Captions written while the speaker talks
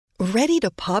Ready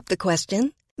to pop the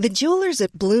question? The jewelers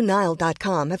at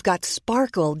BlueNile.com have got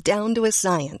sparkle down to a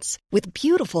science with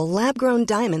beautiful lab-grown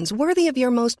diamonds worthy of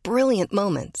your most brilliant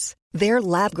moments. Their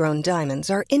lab-grown diamonds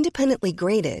are independently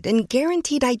graded and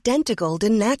guaranteed identical to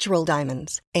natural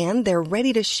diamonds, and they're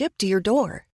ready to ship to your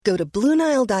door. Go to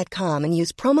BlueNile.com and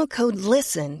use promo code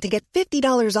LISTEN to get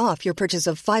 $50 off your purchase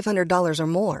of $500 or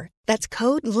more. That's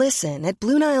code LISTEN at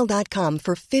BlueNile.com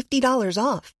for $50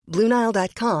 off.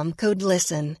 BlueNile.com, code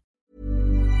LISTEN.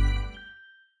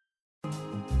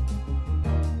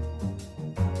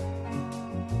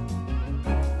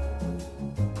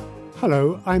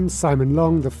 Hello, I'm Simon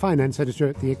Long, the finance editor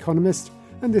at The Economist,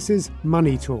 and this is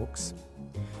Money Talks.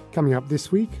 Coming up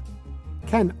this week,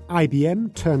 can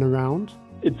IBM turn around?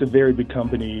 It's a very big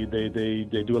company.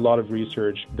 They do a lot of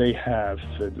research. They have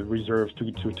the reserves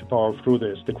to power through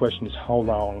this. The question is how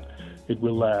long it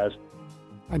will last.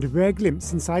 And a rare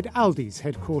glimpse inside Aldi's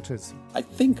headquarters. I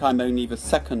think I'm only the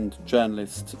second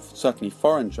journalist, certainly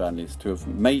foreign journalist, to have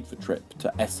made the trip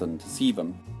to Essen to see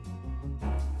them.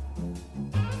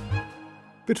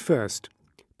 But first,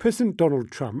 President Donald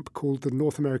Trump called the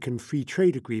North American Free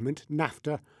Trade Agreement,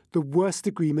 NAFTA, the worst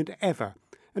agreement ever,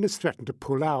 and has threatened to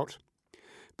pull out.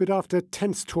 But after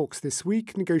tense talks this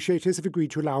week, negotiators have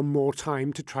agreed to allow more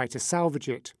time to try to salvage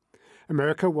it.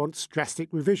 America wants drastic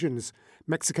revisions.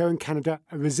 Mexico and Canada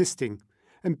are resisting.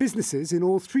 And businesses in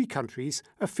all three countries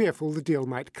are fearful the deal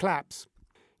might collapse.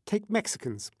 Take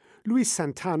Mexicans. Luis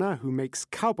Santana, who makes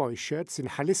cowboy shirts in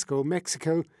Jalisco,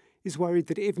 Mexico, is worried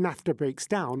that if NAFTA breaks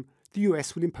down, the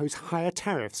US will impose higher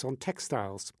tariffs on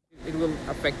textiles. It will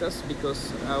affect us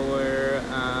because our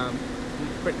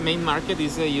main market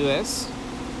is the US.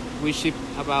 We ship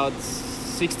about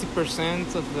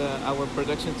 60% of our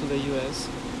production to the US,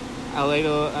 a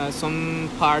little,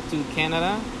 some part to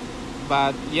Canada.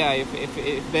 But yeah,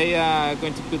 if they are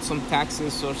going to put some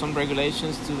taxes or some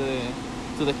regulations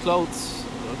to the clothes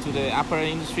or to the apparel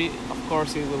industry, of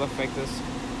course it will affect us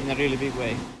in a really big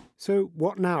way. So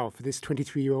what now for this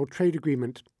 23-year-old trade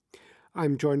agreement?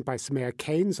 I'm joined by Soumaya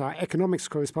Keynes, our economics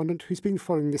correspondent, who's been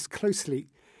following this closely.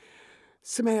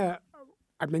 Soumaya,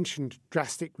 I mentioned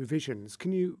drastic revisions.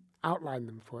 Can you outline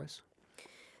them for us?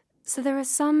 So there are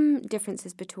some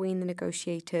differences between the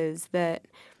negotiators that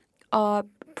are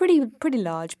pretty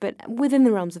large, but within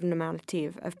the realms of normality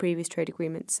of previous trade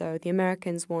agreements. So the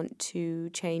Americans want to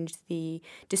change the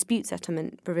dispute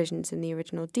settlement provisions in the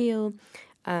original deal.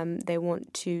 They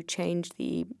want to change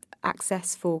the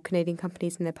access for Canadian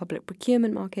companies in their public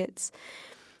procurement markets.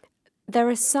 There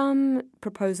are some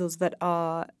proposals that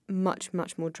are much,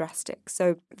 much more drastic.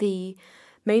 So the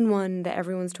main one that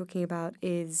everyone's talking about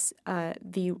is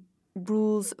the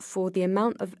rules for the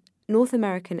amount of North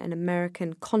American and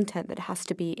American content that has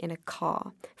to be in a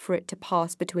car for it to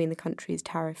pass between the countries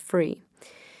tariff-free.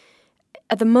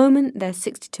 At the moment, there's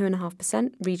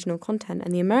 62.5% regional content,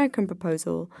 and the American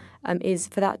proposal is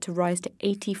for that to rise to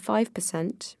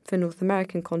 85% for North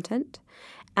American content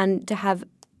and to have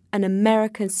an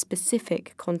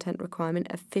American-specific content requirement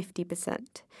of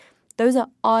 50%. Those are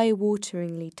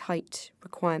eye-wateringly tight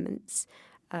requirements.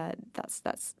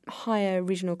 That's higher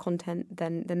regional content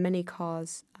than many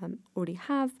cars already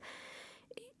have.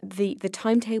 The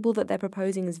timetable that they're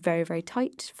proposing is very, very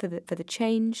tight for the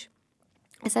change.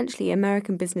 Essentially,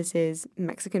 American businesses,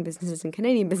 Mexican businesses and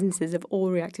Canadian businesses have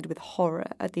all reacted with horror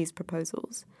at these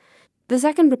proposals. The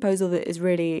second proposal that is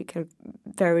really kind of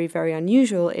very, very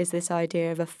unusual is this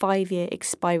idea of a 5-year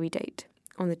expiry date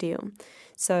on the deal.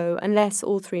 So unless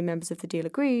all three members of the deal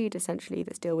agreed, essentially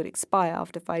this deal would expire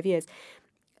after 5 years.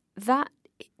 That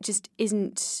just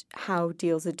isn't how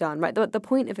deals are done, right? The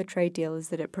point of a trade deal is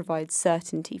that it provides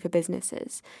certainty for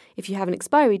businesses. If you have an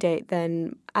expiry date,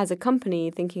 then as a company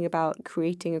thinking about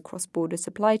creating a cross-border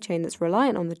supply chain that's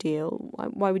reliant on the deal,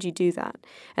 why would you do that?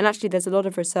 And actually, there's a lot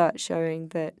of research showing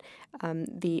that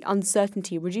the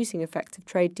uncertainty-reducing effects of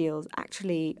trade deals,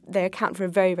 actually, they account for a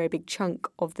very, very big chunk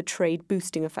of the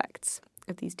trade-boosting effects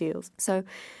of these deals. So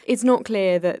it's not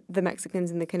clear that the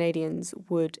Mexicans and the Canadians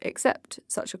would accept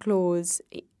such a clause.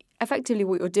 Effectively,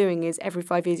 what you're doing is every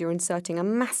 5 years you're inserting a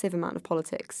massive amount of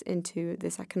politics into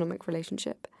this economic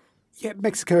relationship. Yeah,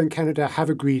 Mexico and Canada have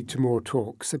agreed to more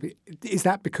talks. Is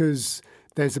that because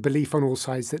there's a belief on all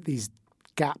sides that these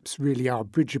gaps really are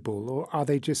bridgeable, or are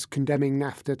they just condemning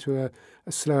NAFTA to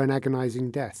a slow and agonising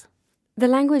death? The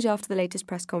language after the latest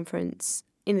press conference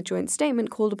in the joint statement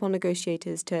called upon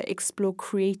negotiators to explore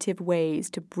creative ways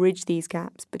to bridge these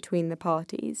gaps between the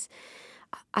parties.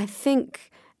 I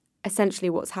think essentially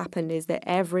what's happened is that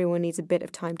everyone needs a bit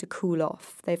of time to cool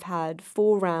off. They've had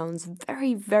 4 rounds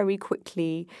very, very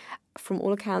quickly From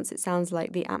all accounts, it sounds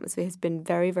like the atmosphere has been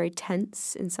very, very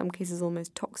tense, in some cases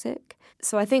almost toxic.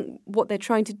 So I think what they're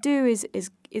trying to do is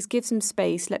give some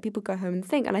space, let people go home and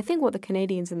think. And I think what the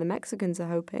Canadians and the Mexicans are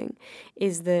hoping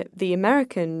is that the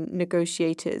American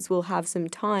negotiators will have some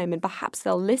time and perhaps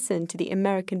they'll listen to the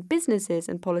American businesses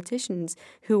and politicians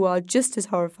who are just as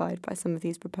horrified by some of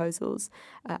these proposals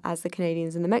as the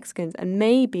Canadians and the Mexicans. And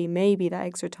maybe that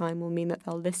extra time will mean that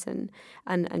they'll listen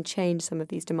and change some of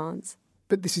these demands.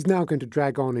 But this is now going to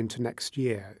drag on into next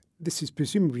year. This is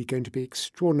presumably going to be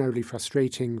extraordinarily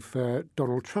frustrating for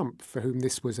Donald Trump, for whom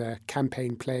this was a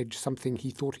campaign pledge, something he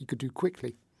thought he could do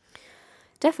quickly.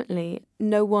 Definitely.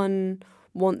 No one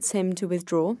wants him to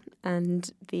withdraw, and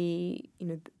the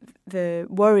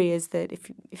worry is that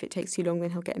if it takes too long,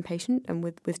 then he'll get impatient and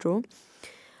withdraw.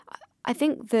 I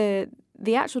think the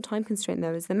actual time constraint,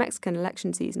 though, is the Mexican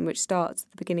election season, which starts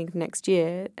at the beginning of next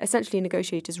year. Essentially,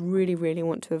 negotiators really, really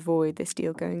want to avoid this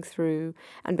deal going through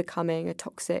and becoming a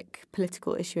toxic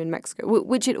political issue in Mexico,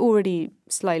 which it already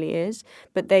slightly is,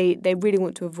 but they really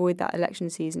want to avoid that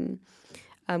election season,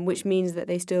 which means that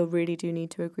they still really do need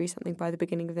to agree something by the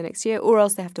beginning of the next year, or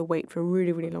else they have to wait for a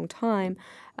really, really long time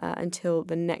until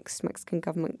the next Mexican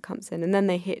government comes in. And then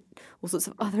they hit all sorts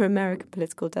of other American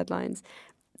political deadlines.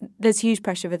 There's huge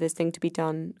pressure for this thing to be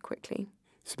done quickly.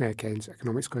 Soumaya Keynes,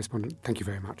 economics correspondent, thank you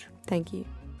very much. Thank you.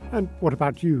 And what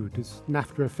about you? Does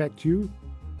NAFTA affect you?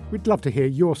 We'd love to hear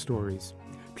your stories.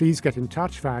 Please get in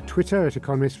touch via Twitter at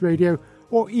Economist Radio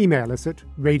or email us at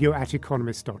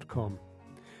radio@economist.com.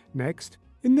 Next,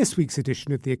 in this week's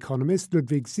edition of The Economist,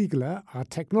 Ludwig Siegler, our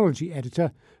technology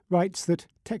editor, writes that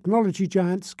technology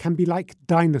giants can be like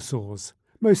dinosaurs.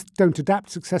 Most don't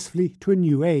adapt successfully to a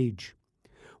new age.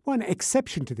 One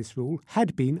exception to this rule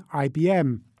had been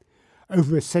IBM.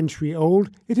 Over a century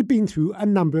old, it had been through a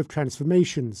number of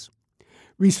transformations.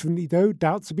 Recently, though,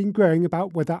 doubts have been growing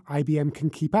about whether IBM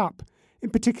can keep up, in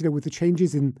particular with the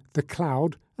changes in the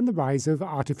cloud and the rise of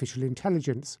artificial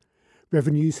intelligence.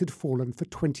 Revenues had fallen for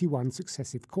 21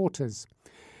 successive quarters.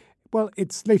 Well,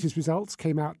 its latest results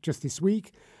came out just this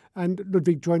week, and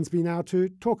Ludwig joins me now to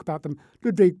talk about them.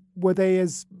 Ludwig, were they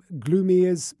as gloomy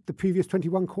as the previous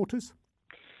 21 quarters?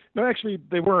 No, actually,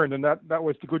 they weren't, and that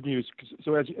was the good news.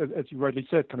 So as you rightly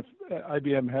said, kind of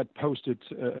IBM had posted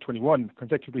 21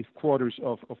 consecutive quarters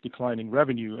of declining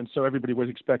revenue, and so everybody was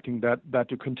expecting that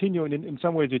to continue, and in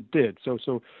some ways it did.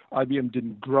 So IBM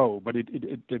didn't grow, but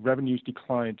the revenues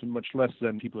declined to much less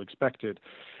than people expected,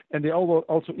 and they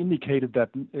also indicated that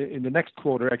in the next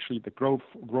quarter, actually, the growth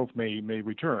may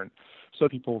return. So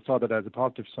people saw that as a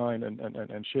positive sign,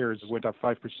 and shares went up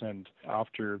 5%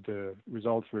 after the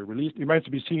results were released. It remains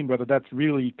to be seen whether that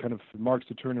really kind of marks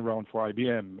the turnaround for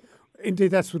IBM. Indeed,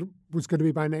 that's what was going to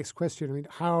be my next question. I mean,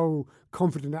 how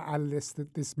confident are analysts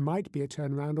that this might be a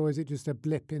turnaround, or is it just a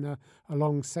blip in a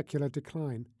long secular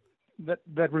decline?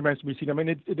 That remains to be seen. I mean,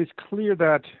 it is clear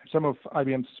that some of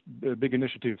IBM's big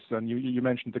initiatives, and you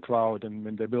mentioned the cloud,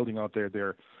 and they're building out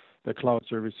their cloud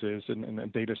services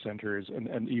and data centers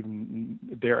and even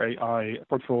their AI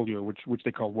portfolio, which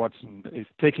they call Watson, is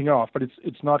taking off. But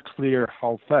it's not clear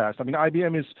how fast. I mean,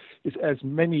 IBM is as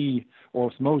many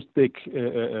or as most big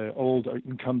old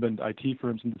incumbent IT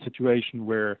firms in the situation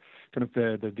where kind of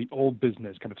the old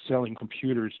business, kind of selling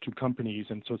computers to companies,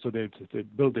 and so they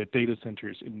build their data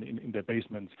centers in their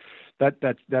basements.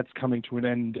 That's coming to an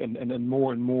end, and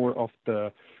more of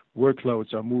the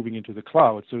workloads are moving into the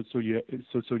cloud. So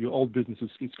your old business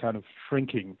is kind of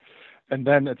shrinking. And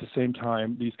then at the same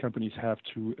time, these companies have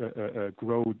to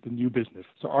grow the new business.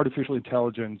 So artificial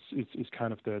intelligence is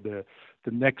kind of the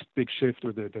next big shift,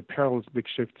 or the parallel big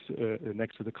shift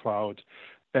next to the cloud.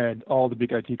 And all the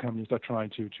big IT companies are trying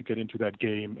to get into that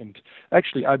game. And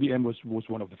actually, IBM was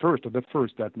one of the first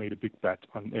that made a big bet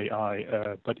on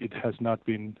AI, but it has not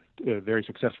been very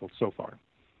successful so far.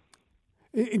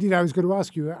 Indeed, I was going to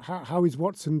ask you, how is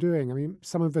Watson doing? I mean,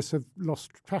 some of us have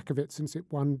lost track of it since it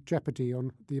won Jeopardy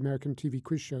on the American TV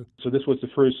quiz show. So this was the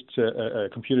first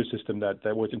computer system that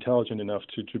was intelligent enough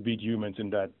to beat humans in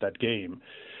that game.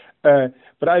 But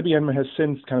IBM has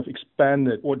since kind of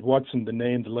expanded what Watson, the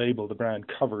name, the label, the brand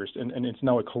covers, and it's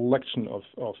now a collection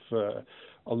of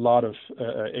a lot of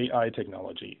AI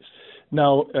technologies.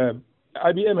 Now,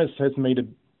 IBM has made a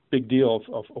big deal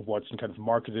of Watson, kind of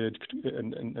marketed,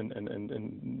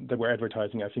 and they were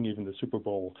advertising. I think even the Super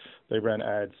Bowl, they ran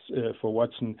ads for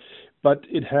Watson, but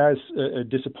it has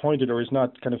disappointed, or is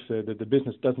not kind of the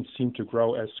business doesn't seem to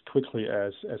grow as quickly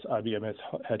as IBM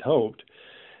had hoped.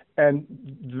 And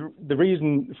the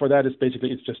reason for that is basically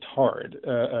it's just hard.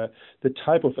 The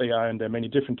type of AI, and there are many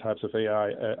different types of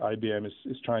AI IBM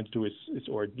is trying to do,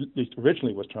 or at least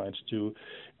originally was trying to do,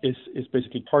 is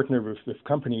basically partner with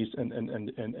companies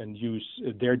and use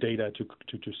their data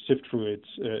to sift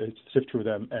through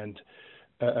them and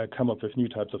come up with new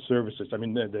types of services. I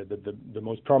mean, the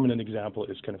most prominent example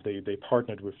is kind of they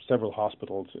partnered with several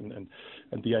hospitals,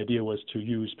 and the idea was to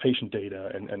use patient data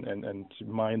and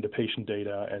mine the patient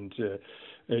data and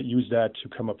use that to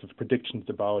come up with predictions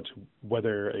about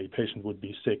whether a patient would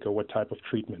be sick or what type of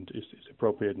treatment is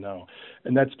appropriate now.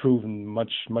 And that's proven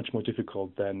much more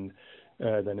difficult than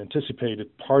anticipated,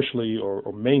 partially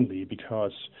or mainly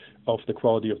because of the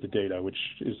quality of the data, which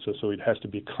is so it has to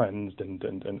be cleansed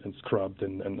and scrubbed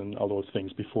and all those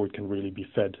things before it can really be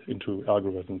fed into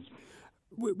algorithms.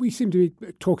 We seem to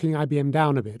be talking IBM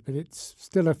down a bit, but it's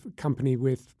still a company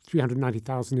with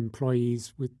 390,000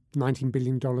 employees with $19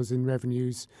 billion in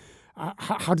revenues.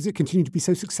 How does it continue to be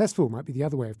so successful, might be the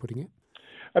other way of putting it?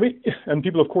 I mean, and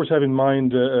people, of course, have in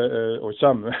mind, or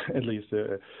some at least,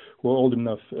 who are old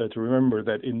enough to remember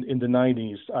that in the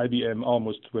 90s, IBM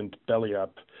almost went belly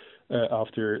up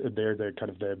after their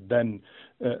then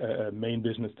main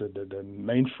business, the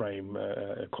mainframe,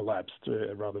 collapsed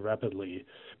rather rapidly.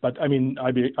 But I mean,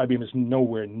 IBM is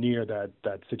nowhere near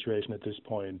that situation at this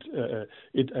point.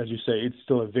 As you say, it's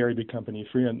still a very big company,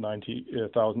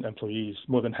 390,000 employees,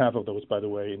 more than half of those, by the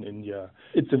way, in India.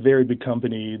 It's a very big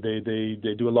company.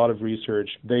 They do a lot of research.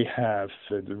 They have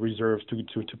the reserves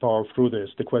to power through this.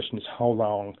 The question is how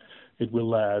long it will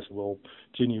last. Will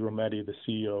Ginni Rometty, the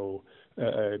CEO,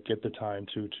 get the time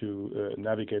to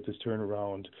navigate this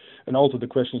turnaround? And also the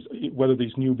question is whether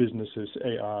these new businesses,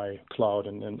 AI, cloud,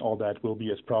 and all that, will be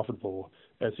as profitable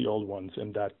as the old ones,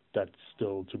 and that's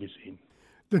still to be seen.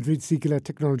 Ludwig Siegele,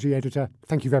 technology editor,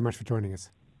 thank you very much for joining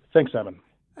us. Thanks, Simon.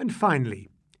 And finally,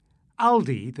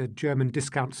 Aldi, the German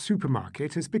discount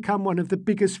supermarket, has become one of the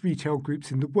biggest retail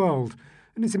groups in the world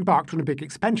and has embarked on a big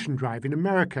expansion drive in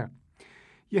America.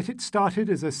 Yet it started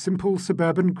as a simple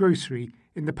suburban grocery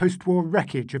in the post-war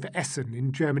wreckage of Essen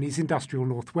in Germany's industrial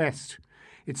northwest.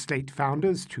 Its late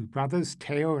founders, two brothers,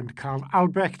 Theo and Karl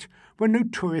Albrecht, were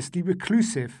notoriously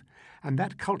reclusive, and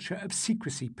that culture of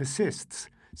secrecy persists,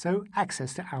 so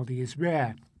access to Aldi is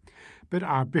rare. But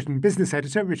our Britain business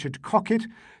editor, Richard Cockett,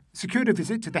 secured a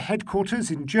visit to the headquarters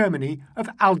in Germany of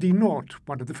Aldi Nord,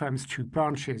 one of the firm's two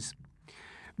branches.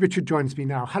 Richard joins me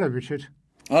now. Hello, Richard.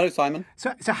 Hello, Simon.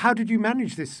 So how did you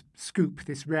manage this scoop,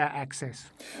 this rare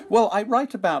access? Well, I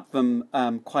write about them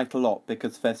quite a lot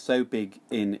because they're so big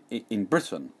in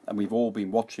Britain, and we've all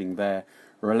been watching their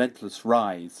relentless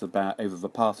rise over the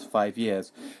past 5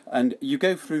 years. And you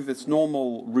go through this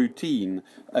normal routine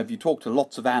of you talk to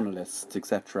lots of analysts,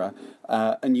 etc.,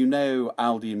 and you know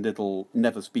Aldi and Lidl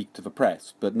never speak to the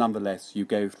press, but nonetheless you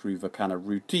go through the kind of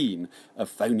routine of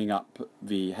phoning up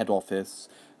the head office,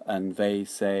 and they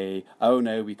say, oh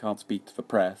no, we can't speak to the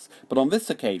press. But on this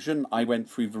occasion, I went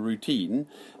through the routine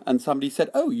and somebody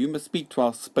said, oh, you must speak to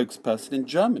our spokesperson in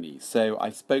Germany. So I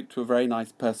spoke to a very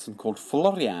nice person called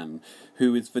Florian,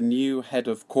 who is the new head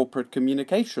of corporate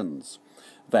communications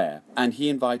there. And he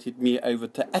invited me over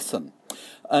to Essen.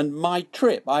 And my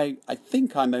trip, I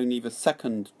think I'm only the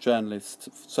second journalist,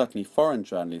 certainly foreign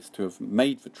journalist, to have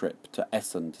made the trip to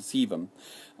Essen to see them.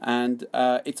 And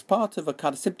it's part of a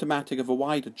kind of symptomatic of a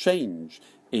wider change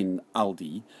in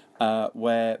Aldi,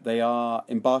 where they are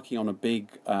embarking on a big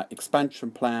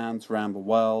expansion plans around the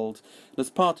world. And as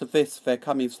part of this,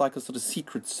 it's like a sort of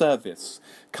secret service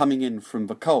coming in from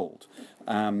the cold.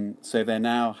 So they're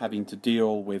now having to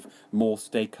deal with more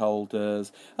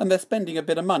stakeholders, and they're spending a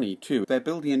bit of money too. They're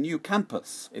building a new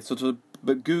campus. It's sort of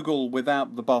Google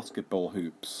without the basketball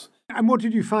hoops. And what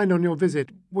did you find on your visit?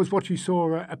 Was what you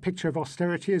saw a picture of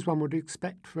austerity, as one would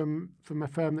expect from a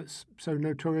firm that's so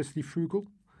notoriously frugal?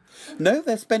 No,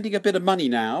 they're spending a bit of money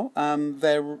now.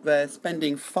 They're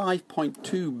spending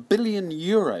 5.2 billion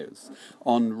euros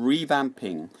on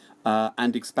revamping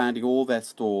and expanding all their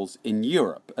stores in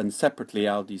Europe. And separately,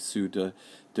 Aldi Süd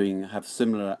have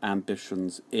similar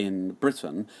ambitions in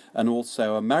Britain and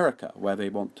also America, where they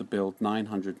want to build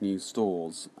 900 new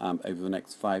stores over the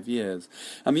next 5 years.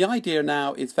 And the idea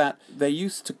now is that they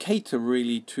used to cater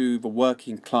really to the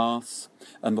working class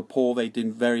and the poor. They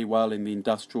did very well in the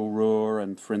industrial Ruhr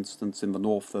and, for instance, in the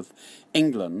north of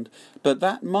England. But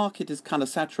that market is kind of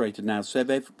saturated now. So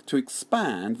to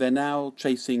expand, they're now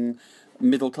chasing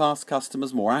middle-class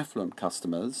customers, more affluent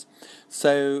customers.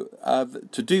 So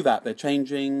to do that, they're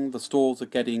changing. The stores are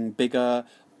getting bigger,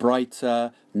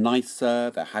 brighter, nicer.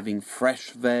 They're having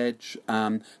fresh veg,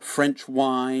 French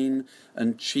wine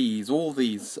and cheese, all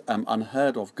these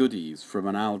unheard of goodies from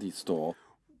an Aldi store.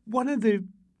 One of the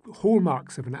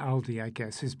hallmarks of an Aldi, I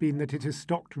guess, has been that it has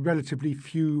stocked relatively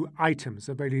few items,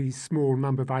 a very small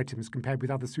number of items compared with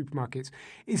other supermarkets.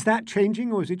 Is that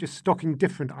changing, or is it just stocking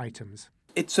different items?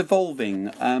 It's evolving.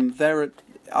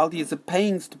 Aldi is at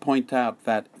pains to point out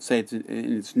that, say,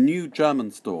 in its new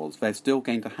German stores, they're still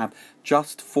going to have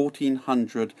just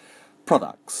 1,400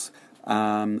 products.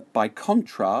 By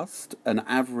contrast, an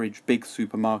average big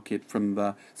supermarket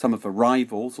from some of the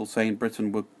rivals, or say in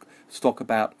Britain, will stock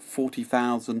about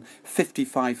 40,000,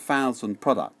 55,000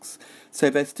 products. So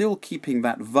they're still keeping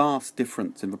that vast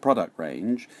difference in the product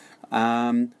range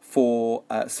for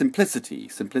simplicity.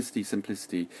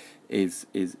 Simplicity is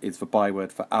the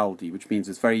byword for Aldi, which means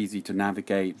it's very easy to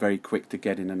navigate, very quick to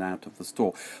get in and out of the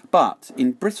store. But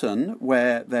in Britain,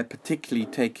 where they're particularly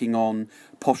taking on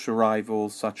posher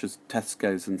rivals such as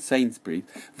Tesco's and Sainsbury's,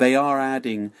 they are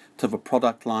adding to the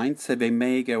product line, so they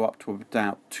may go up to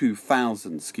about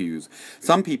 2,000 SKUs.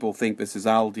 Some people think this is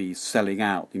Aldi selling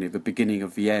out, the beginning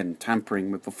of the end,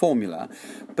 tampering with the formula,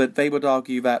 but they would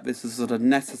argue that this is a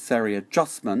necessary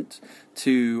adjustment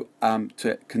to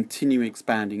continue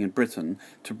expanding in Britain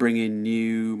to bring in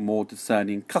new, more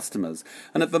discerning customers.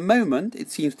 And at the moment, it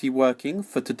seems to be working.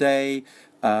 For today,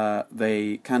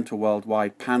 the Kantar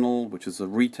Worldwide panel, which is a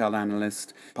retail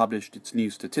analyst, published its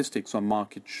new statistics on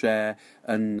market share,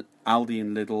 and Aldi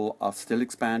and Lidl are still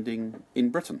expanding in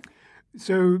Britain.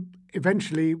 So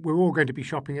eventually we're all going to be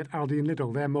shopping at Aldi and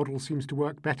Lidl. Their model seems to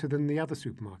work better than the other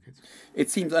supermarkets. It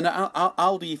seems, and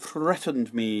Aldi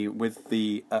threatened me with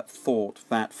the thought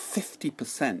that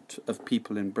 50% of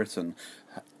people in Britain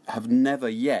have never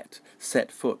yet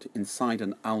set foot inside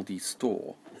an Aldi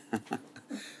store.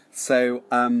 So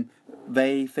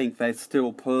they think there's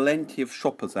still plenty of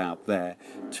shoppers out there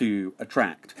to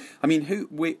attract. I mean,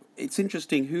 it's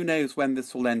interesting, who knows when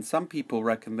this will end. Some people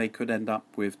reckon they could end up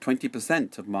with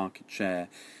 20% of market share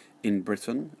in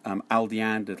Britain, Aldi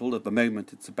and Lidl. At the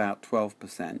moment, it's about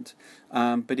 12%,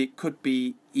 but it could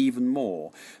be even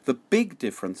more. The big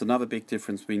difference, another big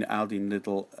difference between Aldi and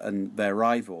Lidl and their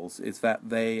rivals, is that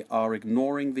they are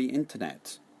ignoring the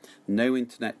internet. No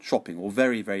internet shopping, or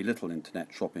very, very little internet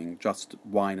shopping, just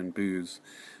wine and booze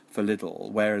for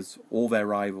Lidl, whereas all their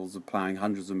rivals are ploughing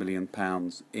hundreds of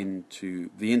 £1 into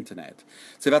the internet.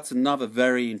 So that's another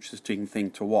very interesting thing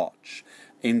to watch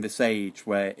in this age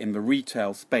where in the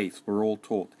retail space we're all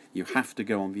taught you have to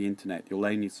go on the internet, you'll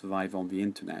only survive on the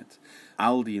internet.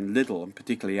 Aldi and Lidl, and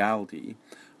particularly Aldi,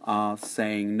 are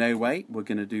saying, no, wait, we're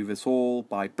going to do this all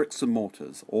by bricks and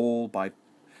mortars, all by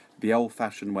the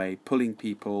old-fashioned way, pulling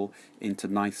people into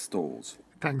nice stores.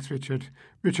 Thanks, Richard.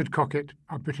 Richard Cockett,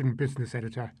 our Britain business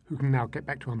editor, who can now get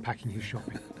back to unpacking his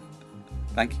shopping.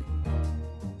 Thank you.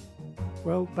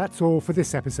 Well, that's all for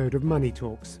this episode of Money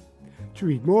Talks. To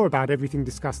read more about everything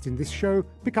discussed in this show,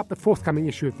 pick up the forthcoming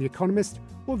issue of The Economist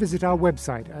or visit our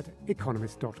website at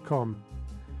economist.com.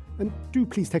 And do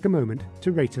please take a moment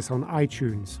to rate us on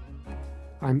iTunes.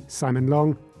 I'm Simon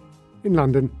Long. In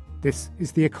London, this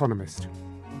is The Economist.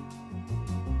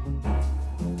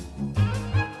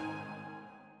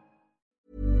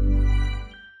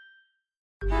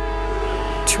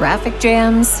 Traffic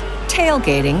jams,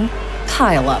 tailgating,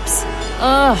 pile-ups.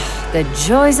 Ugh, the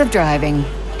joys of driving.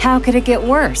 How could it get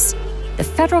worse? The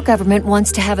federal government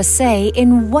wants to have a say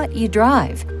in what you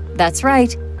drive. That's right.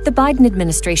 The Biden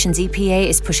administration's EPA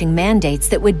is pushing mandates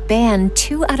that would ban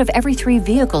 2 out of every 3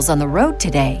 vehicles on the road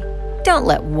today. Don't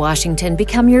let Washington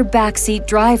become your backseat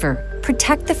driver.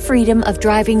 Protect the freedom of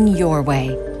driving your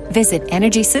way. Visit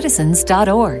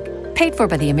EnergyCitizens.org. Paid for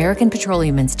by the American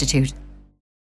Petroleum Institute.